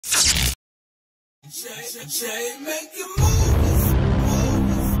Jay, make your moves.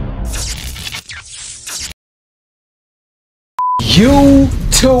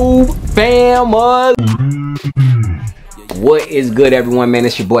 YouTube family, what is good, everyone, man?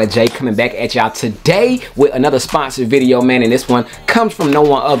 It's your boy Jay coming back at y'all today with another sponsored video, man, and this one comes from no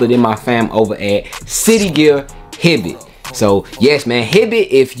one other than my fam over at City Gear Hibbett. So yes, man, Hibbett,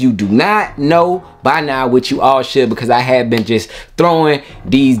 if you do not know by now, which you all should, because I have been just throwing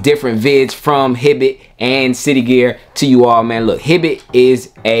these different vids from Hibbett and City Gear to you all, man. Look, Hibbett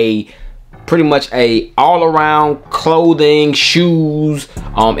is pretty much a all-around clothing, shoes,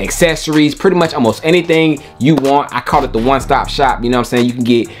 accessories, pretty much almost anything you want. I call it the one-stop shop. You know what I'm saying? You can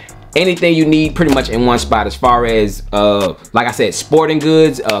get anything you need pretty much in one spot, as far as like I said, sporting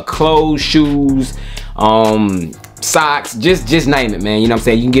goods, clothes, shoes, socks, just name it, man. You know what I'm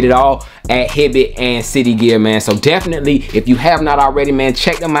saying? You can get it all at Hibbett and City Gear, man. So definitely, if you have not already, man,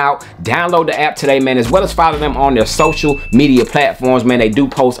 check them out. Download the app today, man, as well as follow them on their social media platforms, man. They do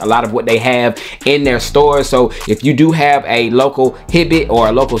post a lot of what they have in their stores. So if you do have a local Hibbett or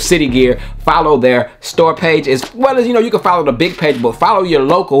a local City Gear, follow their store page, as well as, you know, you can follow the big page, but follow your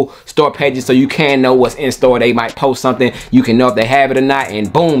local store pages so you can know what's in store. They might post something, you can know if they have it or not,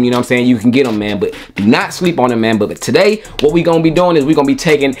 and boom, you know what I'm saying, you can get them, man. But do not sleep on them, man. But today, what we gonna be doing is we're gonna be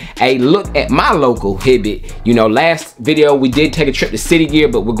taking a look at my local Hibbett. You know, last video we did take a trip to City Gear,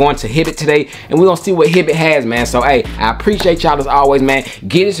 but we're going to Hibbett today, and we're gonna see what Hibbett has, man. So hey, I appreciate y'all as always, man.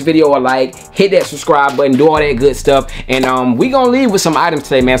 Give this video a like, hit that subscribe button, do all that good stuff, and we gonna leave with some items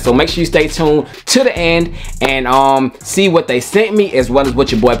today, man. So make sure you stay tuned to the end and see what they sent me, as well as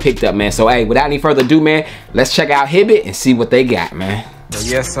what your boy picked up, man. So hey, without any further ado, man, let's check out Hibbett and see what they got, man.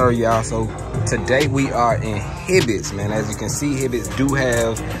 Yes sir, y'all. So today we are in Hibbett's, man. As you can see, Hibbett's do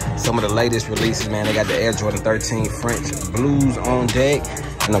have some of the latest releases, man. They got the Air Jordan 13 French Blues on deck,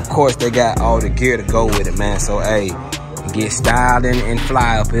 and of course they got all the gear to go with it, man. So hey, get styled and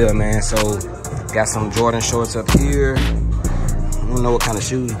fly up here, man. So got some Jordan shorts up here. I don't know what kind of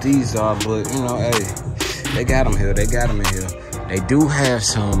shoes these are, but you know, hey, they got them here. They got them in here. They do have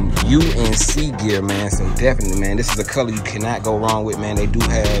some UNC gear, man. So definitely, man, this is a color you cannot go wrong with, man. They do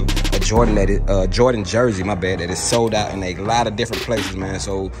have a Jordan Jordan jersey, my bad, that is sold out in a lot of different places, man.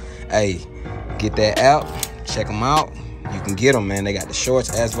 So hey, get that out, check them out. You can get them, man. They got the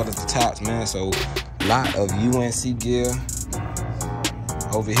shorts as well as the tops, man. So a lot of UNC gear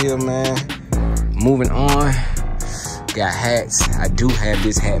over here, man. Moving on, got hats. I do have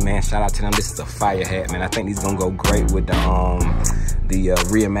this hat, man. Shout out to them. This is a fire hat, man. I think these gonna go great with the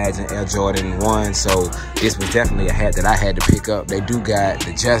reimagined Air Jordan 1. So this was definitely a hat that I had to pick up. They do got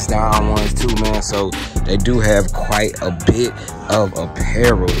the Just Down ones too, man. So they do have quite a bit of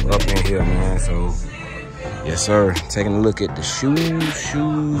apparel up in here, man. So yes sir, taking a look at the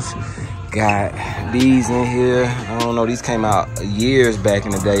shoes. Got these in here. I don't know, these came out years back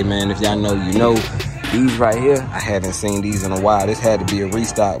in the day, man. If y'all know, you know. These right here, I haven't seen these in a while. This had to be a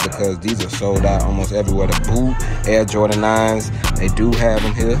restock because these are sold out almost everywhere. The boot Air Jordan 9s, they do have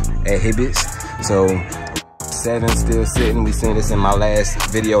them here at Hibbett's. So 7 still sitting. We seen this in my last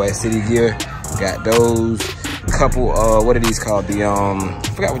video at City Gear. Got those. Couple, what are these called? The I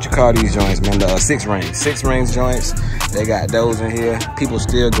forgot what you call these joints, man. The 6 rings joints. They got those in here. People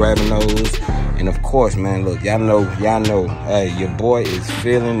still grabbing those. And of course, man, look, y'all know, hey, your boy is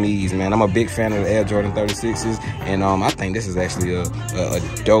feeling these, man. I'm a big fan of the Air Jordan 36s, and I think this is actually a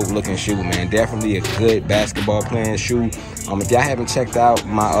dope looking shoe, man. Definitely a good basketball playing shoe. If y'all haven't checked out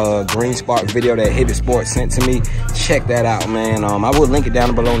my Green Spark video that Hibbett Sports sent to me, check that out, man. I will link it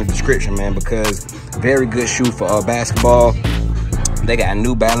down below in the description, man, because very good shoe for basketball. They got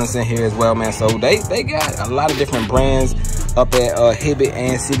New Balance in here as well, man. So they got a lot of different brands up at Hibbett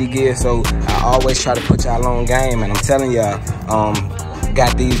and City Gear. So I always try to put y'all on game, and I'm telling y'all,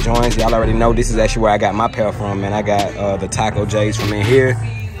 got these joints. Y'all already know this is actually where I got my pair from, man. I got the Taco J's from in here.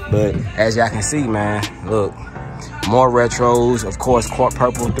 But as y'all can see, man, look, more retros, of course,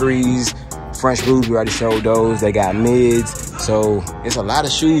 purple 3s, French Blues, we already showed those. They got mids. So it's a lot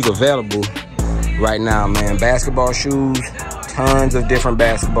of shoes available right now, man. Basketball shoes, tons of different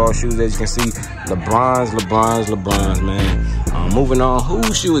basketball shoes. As you can see, LeBrons, man. Moving on,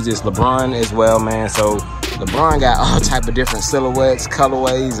 whose shoe is this? LeBron as well, man. So LeBron got all type of different silhouettes,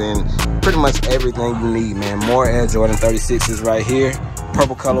 colorways, and pretty much everything you need, man. More Air Jordan 36s right here,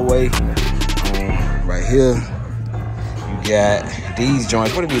 purple colorway. Right here, you got these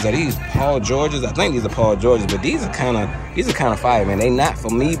joints. What are these? Are these Paul Georges? I think these are Paul Georges, but these are kind of fire, man. They not for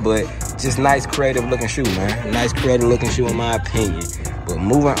me, but just nice creative looking shoe, man. Nice creative looking shoe in my opinion. But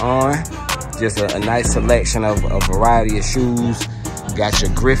moving on, just a nice selection of a variety of shoes. Got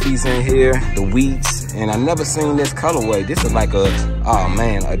your Griffies in here, the Wheats, and I never seen this colorway. This is like a, oh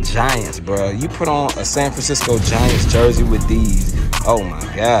man, a Giants, bro. You put on a San Francisco Giants jersey with these. Oh my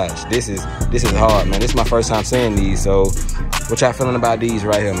gosh, this is hard, man. This is my first time seeing these. So, what y'all feeling about these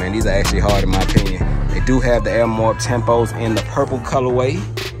right here, man? These are actually hard in my opinion. They do have the Air Morph Tempos in the purple colorway.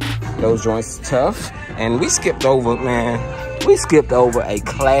 Those joints tough. And we skipped over, man. We skipped over a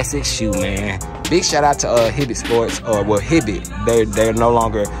classic shoe, man. Big shout out to Hibbett Sports, or well, Hibbett. They're no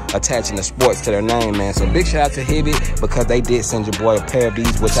longer attaching the sports to their name, man. So big shout out to Hibbett because they did send your boy a pair of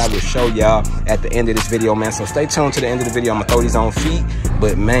these, which I will show y'all at the end of this video, man. So stay tuned to the end of the video. I'm gonna throw these on feet,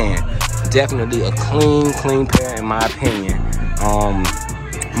 but man, definitely a clean pair in my opinion.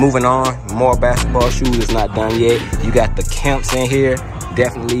 Moving on, more basketball shoes is not done yet. You got the Kemps in here,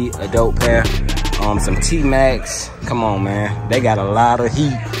 definitely a dope pair. Some T-Max, come on, man. They got a lot of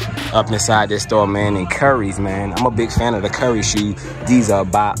heat up inside this store, man, and Curry's, man. I'm a big fan of the Curry shoe. These are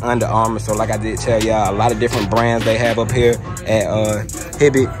by Under Armour, so like I did tell y'all, a lot of different brands they have up here at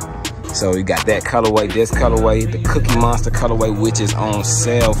Hibbett. So you got that colorway, this colorway, the Cookie Monster colorway, which is on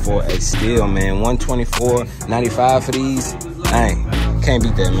sale for a steal, man. $124.95 for these. Dang, can't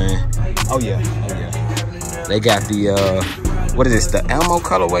beat that, man. Oh yeah. They got the what is this, the Elmo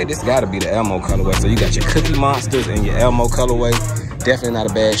colorway? This gotta be the Elmo colorway. So you got your Cookie Monsters and your Elmo colorway. Definitely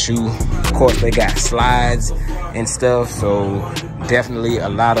not a bad shoe. Of course, they got slides and stuff, so definitely a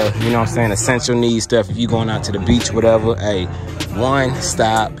lot of, you know what I'm saying, essential need stuff if you going out to the beach, whatever. Hey,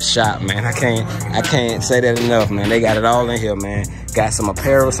 one-stop shop, man. I can't say that enough, man. They got it all in here, man. Got some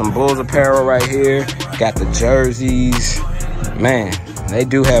apparel, some Bulls apparel right here. Got the jerseys. Man, they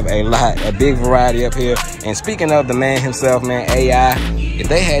do have a big variety up here. And speaking of the man himself, man, AI, if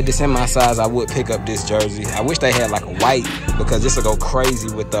they had this in my size, I would pick up this jersey. I wish they had like a white, because this will go crazy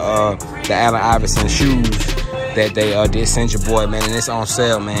with the Allen Iverson shoes that they did send your boy, man. And it's on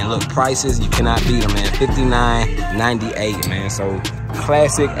sale, man. Look, prices, you cannot beat them, man. $59.98, man. So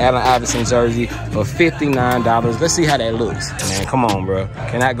classic Allen Iverson jersey for $59. Let's see how that looks, man. Come on, bro.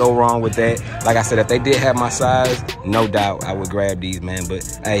 Cannot go wrong with that. Like I said, if they did have my size, no doubt I would grab these, man. But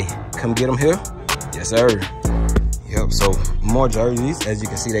hey, come get them here. Yes, sir. Yep, so more jerseys. As you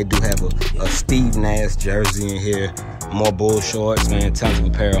can see, they do have a Steve Nash jersey in here. More Bull shorts, man. Tons of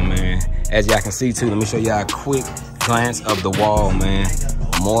apparel, man. As y'all can see, too, let me show y'all a quick glance of the wall, man.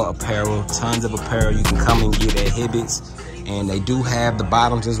 More apparel, tons of apparel you can come and get at Hibbett's. And they do have the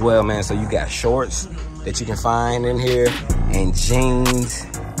bottoms as well, man. So you got shorts that you can find in here and jeans.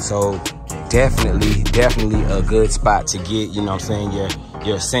 So definitely a good spot to get, you know what I'm saying,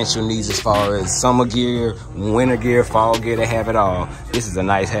 your essential needs as far as summer gear, winter gear, fall gear. They have it all. This is a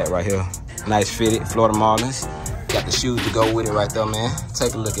nice hat right here. Nice fitted, Florida Marlins. Got the shoes to go with it right there, man.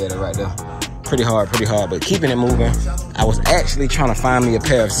 Take a look at it right there. Pretty hard, but keeping it moving. I was actually trying to find me a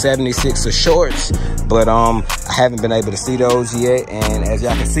pair of 76er shorts, but I haven't been able to see those yet. And as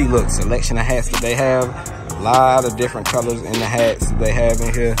y'all can see, look, selection of hats that they have. A lot of different colors in the hats that they have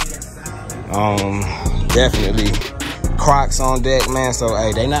in here. Definitely Crocs on deck, man. So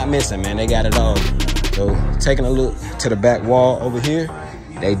hey, they not missing, man. They got it all. So taking a look to the back wall over here,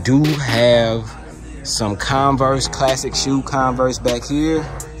 they do have some Converse, classic shoe Converse back here.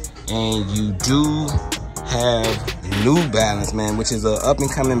 And you do have New Balance, man, which is an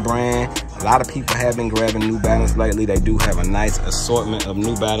up-and-coming brand. A lot of people have been grabbing New Balance lately. They do have a nice assortment of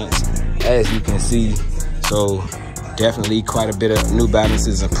New Balance, as you can see. So definitely quite a bit of New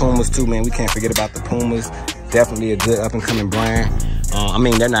Balances and Pumas too, man. We can't forget about the Pumas. Definitely a good up-and-coming brand. I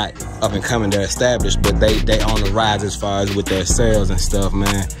mean, they're not up-and-coming, they're established, but they on the rise as far as with their sales and stuff,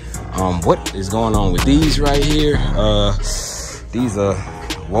 man. What is going on with these right here? These are...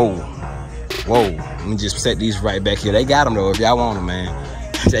 Whoa, let me just set these right back here. They got them though, if y'all want them, man.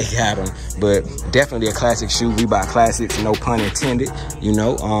 They got them, but definitely a classic shoe. Reebok classics, no pun intended, you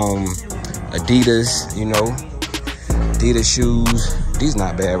know. Adidas, you know, Adidas shoes. These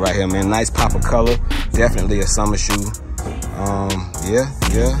not bad right here, man. Nice pop of color, definitely a summer shoe. Yeah,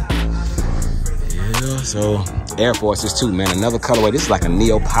 so Air Forces too, man. Another colorway. This is like a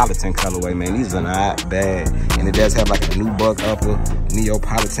Neapolitan colorway, man. These are not bad. And it does have like a nubuck upper.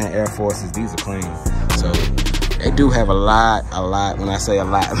 Neapolitan Air Forces. These are clean. So they do have a lot. When I say a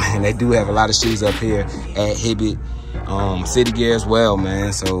lot, man, they do have a lot of shoes up here at Hibbett. City Gear as well,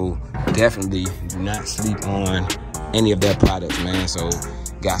 man. So definitely do not sleep on any of their products, man. So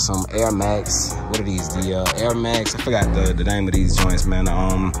got some Air Max. What are these? The Air Max. I forgot the name of these joints, man.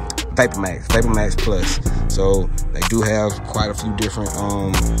 Vapor Max Plus. So they do have quite a few different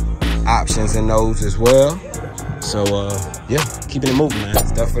options in those as well. So yeah, keeping it moving, man.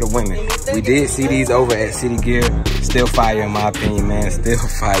 Stuff for the women. We did see these over at City Gear. still fire in my opinion, man. Still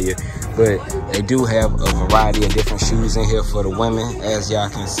fire. But they do have a variety of different shoes in here for the women, as y'all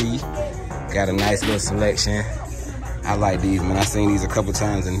can see. Got a nice little selection. I like these, man. I've seen these a couple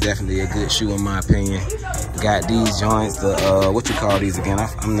times and definitely a good shoe in my opinion. Got these joints, the what you call these again?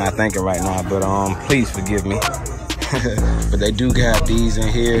 I'm not thinking right now, but please forgive me. But they do got these in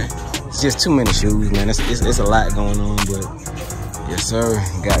here. It's just too many shoes, man. It's a lot going on, but yes, sir.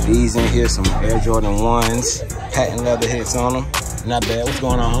 Got these in here, some Air Jordan 1s, patent leather hits on them. Not bad. What's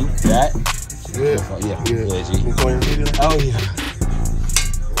going on, homie? Got? Good. Yeah, good, G. Video? Oh, yeah.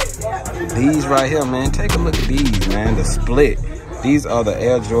 These right here, man. Take a look at these, man. The split. These are the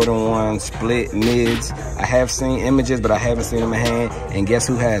Air Jordan 1 split mids. I have seen images, but I haven't seen them in hand. And guess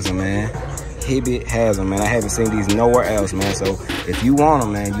who has them, man? Hibbett has them, man. I haven't seen these nowhere else, man. So if you want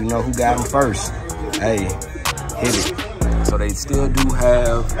them, man, you know who got them first. Hey, Hibbett. So they still do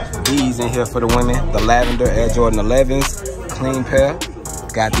have these in here for the women. The lavender Air Jordan 11s, clean pair.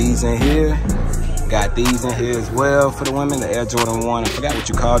 Got these in here. Got these in here as well for the women. The Air Jordan 1. I forgot what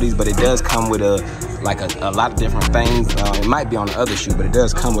you call these, but it does come with a lot of different things. It might be on the other shoe, but it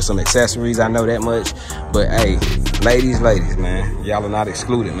does come with some accessories. I know that much. But hey, ladies, man, y'all are not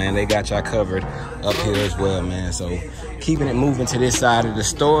excluded, man. They got y'all covered up here as well, man. So keeping it moving to this side of the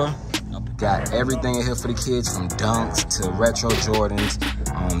store. Got everything in here for the kids, from dunks to retro Jordans.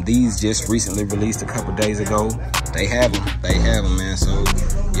 These just recently released a couple days ago. They have them, man. So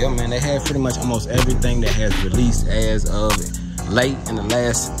yeah, man, they have pretty much almost everything that has released as of late in the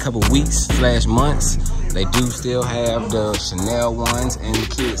last couple weeks / months. They do still have the Chanel ones in the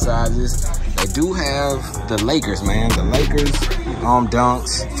kid sizes. They do have the Lakers, man. The Lakers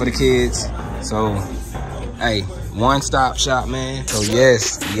dunks for the kids. So hey, one-stop shop, man. So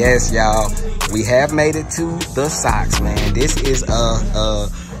yes, y'all, we have made it to the socks, man. This is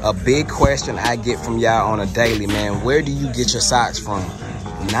a big question I get from y'all on a daily, man. Where do you get your socks from?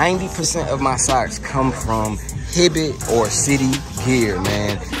 90% of my socks come from Hibbett or City Gear,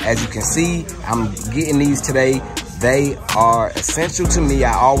 man. As you can see, I'm getting these today. They are essential to me.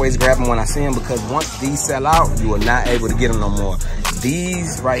 I always grab them when I see them, because once these sell out, you are not able to get them no more.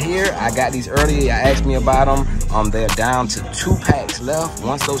 These right here, I got these earlier. I asked me about them. They're down to 2 packs left.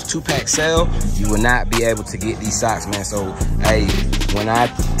 Once those 2 packs sell, you will not be able to get these socks, man. So hey, when I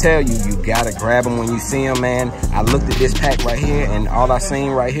tell you, you gotta grab them when you see them, man. I looked at this pack right here, and all I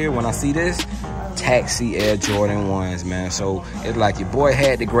seen right here when I see this, taxi Air Jordan 1s, man. So it's like your boy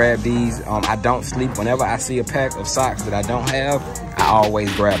had to grab these. I don't sleep. Whenever I see a pack of socks that I don't have, I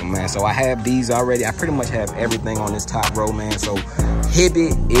always grab them, man. So I have these already. I pretty much have everything on this top row, man. So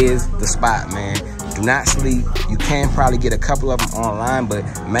Hibbett is the spot, man. Do not sleep. You can probably get a couple of them online, but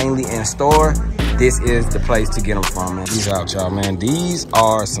mainly in store, this is the place to get them from, man. These out, y'all, man. These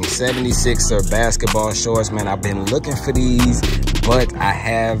are some 76er basketball shorts, man. I've been looking for these, but I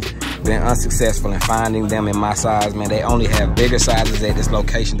have been unsuccessful in finding them in my size, man. They only have bigger sizes at this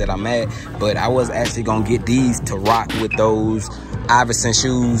location that I'm at, but I was actually gonna get these to rock with those Iverson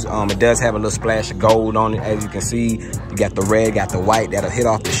shoes. It does have a little splash of gold on it, as you can see. You got the red, got the white that'll hit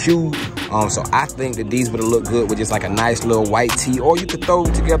off the shoe. So I think that these would have looked good with just like a nice little white tee, or you could throw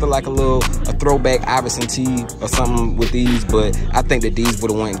together like a throwback Iverson tee or something with these. But I think that these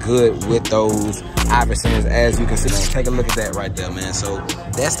would have went good with those Iversons, as you can see, man. Take a look at that right there, man. So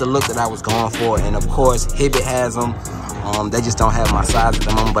that's the look that I was going for, and of course Hibbett has them. They just don't have my size at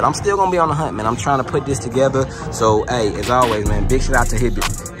the moment, but I'm still gonna be on the hunt, man. I'm trying to put this together. So hey, as always, man, big shout out to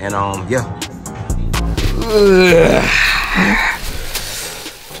Hibbett, and yeah.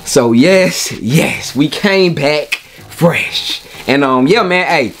 So yes, we came back fresh. And yeah, man,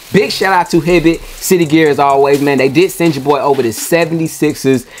 hey, big shout out to Hibbett, City Gear as always, man. They did send your boy over this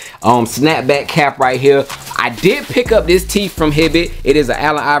 76ers snapback cap right here. I did pick up this tee from Hibbett. It is an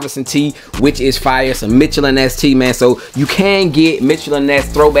Allen Iverson tee, which is fire. It's a Mitchell & Ness tee, man. So you can get Mitchell &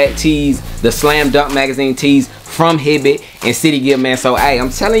 Ness throwback tees, the Slam Dunk magazine tees from Hibbett and City Gear, man. So hey, I'm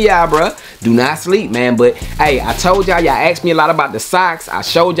telling y'all, bruh, do not sleep, man. But hey, I told y'all asked me a lot about the socks. I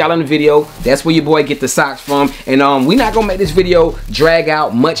showed y'all in the video. That's where your boy get the socks from. And we're not gonna make this video drag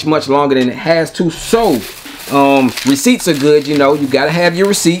out much longer than it has to. So receipts are good, you know. You gotta have your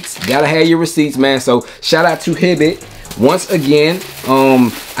receipts. Man. So shout out to Hibbett once again.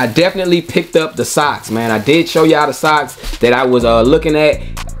 I definitely picked up the socks, man. I did show y'all the socks that I was looking at.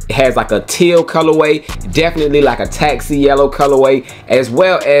 It has like a teal colorway, definitely like a taxi yellow colorway, as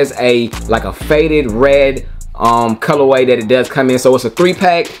well as like a faded red colorway that it does come in. So it's a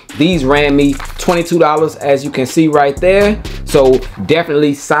 3-pack. These ran me $22, as you can see right there. So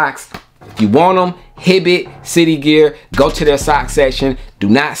definitely socks. If you want them, Hibbett, City Gear, go to their sock section. Do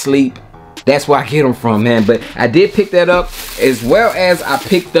not sleep. that's where I get them from, man. But I did pick that up, as well as I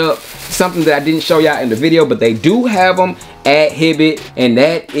picked up something that I didn't show y'all in the video, but they do have them at Hibbett, and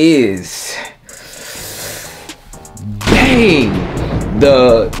that is, dang,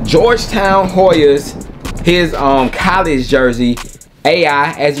 the Georgetown Hoyas, his college jersey.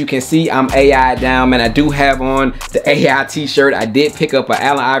 AI, as you can see, I'm AI down, man. I do have on the AI t-shirt. I did pick up an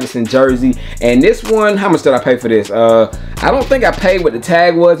Allen Iverson jersey, and this one, how much did I pay for this? I don't think I paid what the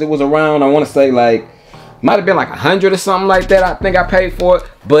tag was. It was around, I want to say, like, might have been like 100 or something like that. I think I paid for it,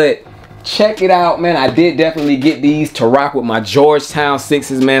 but check it out, man. I did definitely get these to rock with my Georgetown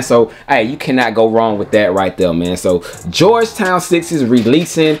Sixes, man. So, hey, you cannot go wrong with that right there, man. So, Georgetown Sixes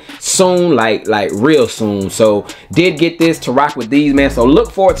releasing soon, like real soon. So, did get this to rock with these, man. So, look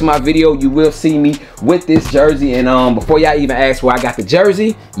forward to my video. You will see me with this jersey. And before y'all even ask where I got the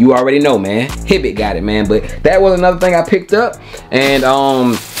jersey, you already know, man. Hibbett got it, man. But that was another thing I picked up. And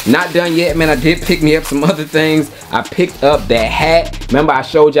not done yet, man. I did pick me up some other things. I picked up that hat. Remember, I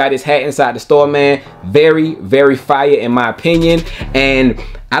showed y'all this hat inside the store, man. Very, very fire in my opinion. And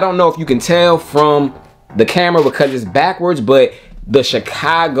I don't know if you can tell from the camera because it's backwards, but the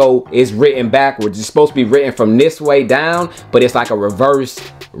Chicago is written backwards. It's supposed to be written from this way down, but it's like a reverse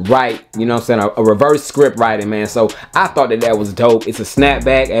right, you know what I'm saying, a reverse script writing, man. So I thought that that was dope. It's a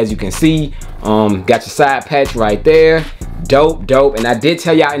snapback, as you can see. Got your side patch right there. Dope. And I did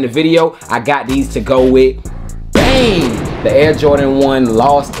tell y'all in the video, I got these to go with, bang, the Air Jordan 1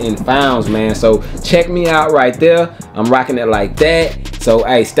 Lost and Founds, man. So check me out right there. I'm rocking it like that. So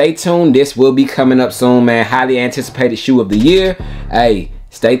hey, stay tuned. This will be coming up soon, man. Highly anticipated shoe of the year. Hey,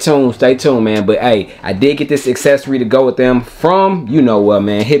 stay tuned, man. But hey, I did get this accessory to go with them from, you know what,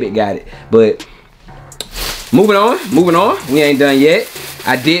 man, Hibbett got it. But moving on, we ain't done yet.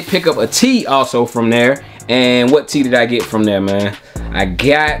 I did pick up a tee also from there. And what tee did I get from there, man? I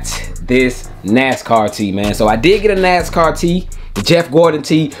got this NASCAR tee, man. So I did get a NASCAR tee, the Jeff Gordon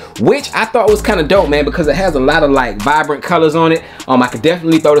tee, which I thought was kind of dope, man, because it has a lot of like vibrant colors on it. I could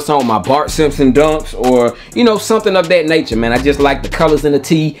definitely throw this on with my Bart Simpson dunks, or you know, something of that nature, man. I just like the colors in the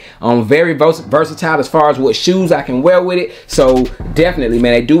tee. Very versatile as far as what shoes I can wear with it. So definitely,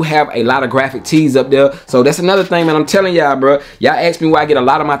 man, they do have a lot of graphic tees up there. So that's another thing, man. I'm telling y'all, bro. Y'all ask me where I get a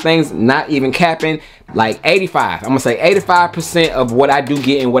lot of my things, not even capping. Like 85, I'm gonna say 85% of what I do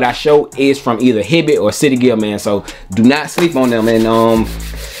get and what I show is from either Hibbett or City Gear, man. So do not sleep on them. And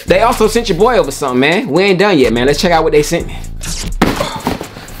they also sent your boy over something, man. We ain't done yet, man. Let's check out what they sent me.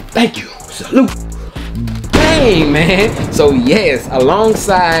 Thank you. Salute. Bang, man. So yes,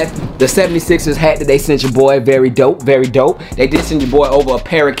 alongside the 76ers hat that they sent your boy, very dope. They did send your boy over a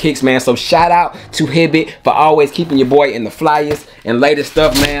pair of kicks, man. So shout out to Hibbett for always keeping your boy in the flyers and latest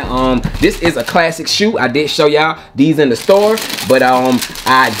stuff, man. This is a classic shoe. I did show y'all these in the store, but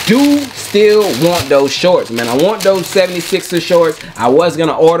I do still want those shorts, man. I want those 76ers shorts. I was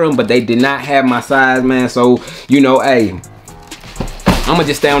gonna order them, but they did not have my size, man. So you know, hey, I'm gonna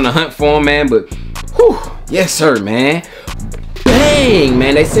just stay on the hunt for them, man. But whew, yes sir, man. Bang,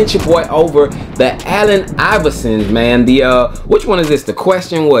 man, they sent your boy over the Allen Iversons, man. The which one is this? The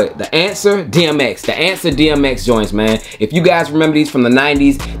question, what? The answer DMX. The answer DMX joints, man. If you guys remember these from the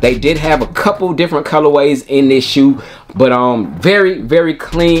 90s, they did have a couple different colorways in this shoe. But very, very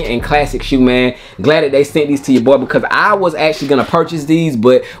clean and classic shoe, man. Glad that they sent these to your boy, because I was actually gonna purchase these,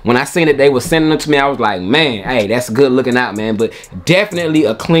 but when I seen that they were sending them to me, I was like, man, hey, that's good looking out, man. But definitely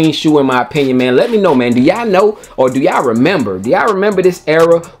a clean shoe in my opinion, man. Let me know, man. Do y'all know, or do y'all remember? Do y'all remember this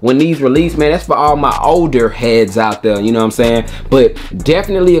era when these released, man? That's for all my older heads out there, you know what I'm saying? But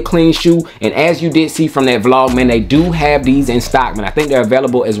definitely a clean shoe. And as you did see from that vlog, man, they do have these in stock, man. I think they're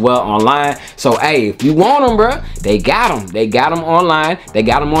available as well online. So hey, if you want them, bro, they got them. They got them online. They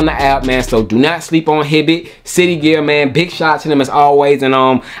got them on the app, man. So do not sleep on Hibbett, City Gear, man. Big shout out to them as always. And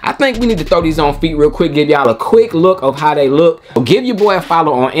I think we need to throw these on feet real quick, give y'all a quick look of how they look. So give your boy a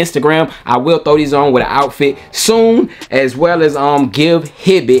follow on Instagram. I will throw these on with an outfit soon, as well as give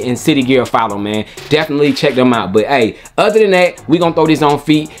Hibbett and City Gear a follow, man. Definitely check them out. But hey, other than that, we gonna throw these on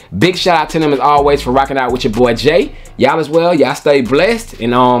feet. Big shout out to them as always for rocking out with your boy Jay. Y'all as well. Y'all stay blessed,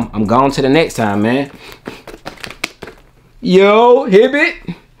 and I'm gone to the next time, man. Yo,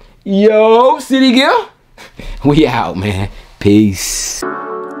 Hibbett. Yo, City Gear. We out, man. Peace.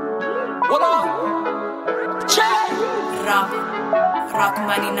 What up? Check. Rock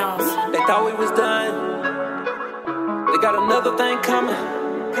money knows. They thought we was done. They got another thing coming.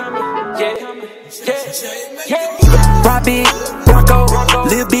 Yeah. Rob it, Bronco,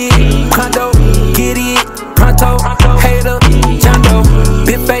 live big, condo, get it, pronto, hater, Jondo,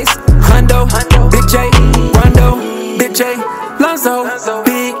 big face, Hondo, Big J, Rondo, Big J, Lonzo,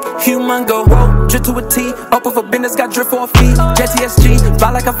 big human. humongo. Whoa, drip to a T, open for business, got drip for a fee. JTSG,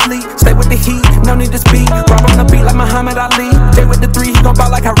 fly like a fleet, stay with the heat, no need to speak. Rob on the beat like Muhammad Ali. Jay with the 3, he gon'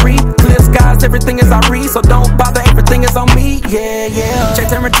 ball like Kyrie. Clear skies, everything is I read, so don't bother, everything is on me. Yeah, yeah. Jay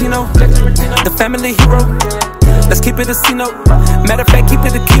Tarantino, the family hero. Let's keep it a C-note. Matter of fact, keep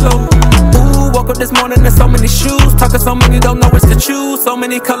it a kilo. Ooh, woke up this morning in so many shoes. Talking so many, don't know which to choose. So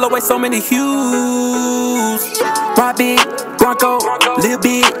many colorways, so many hues. Robbie, Bronco, Lil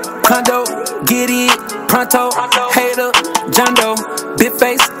Big, Condo, get it, pronto, hater, John Doe, big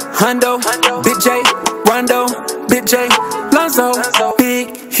face, Hundo, Big J, Rondo, Big J, Lonzo,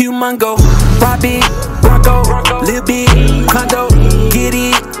 big, humongo. Robbie, Bronco, Lil Big, Condo, get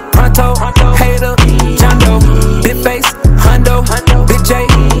it, pronto, hater, John Doe, big face, Hundo, Big J,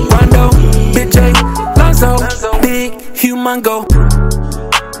 Rondo, Big J, Lonzo, big, humongo.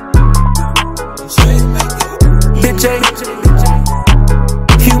 Big J,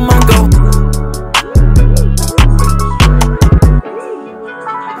 humongo.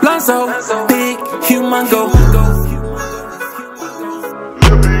 Lonzo, big, humongo.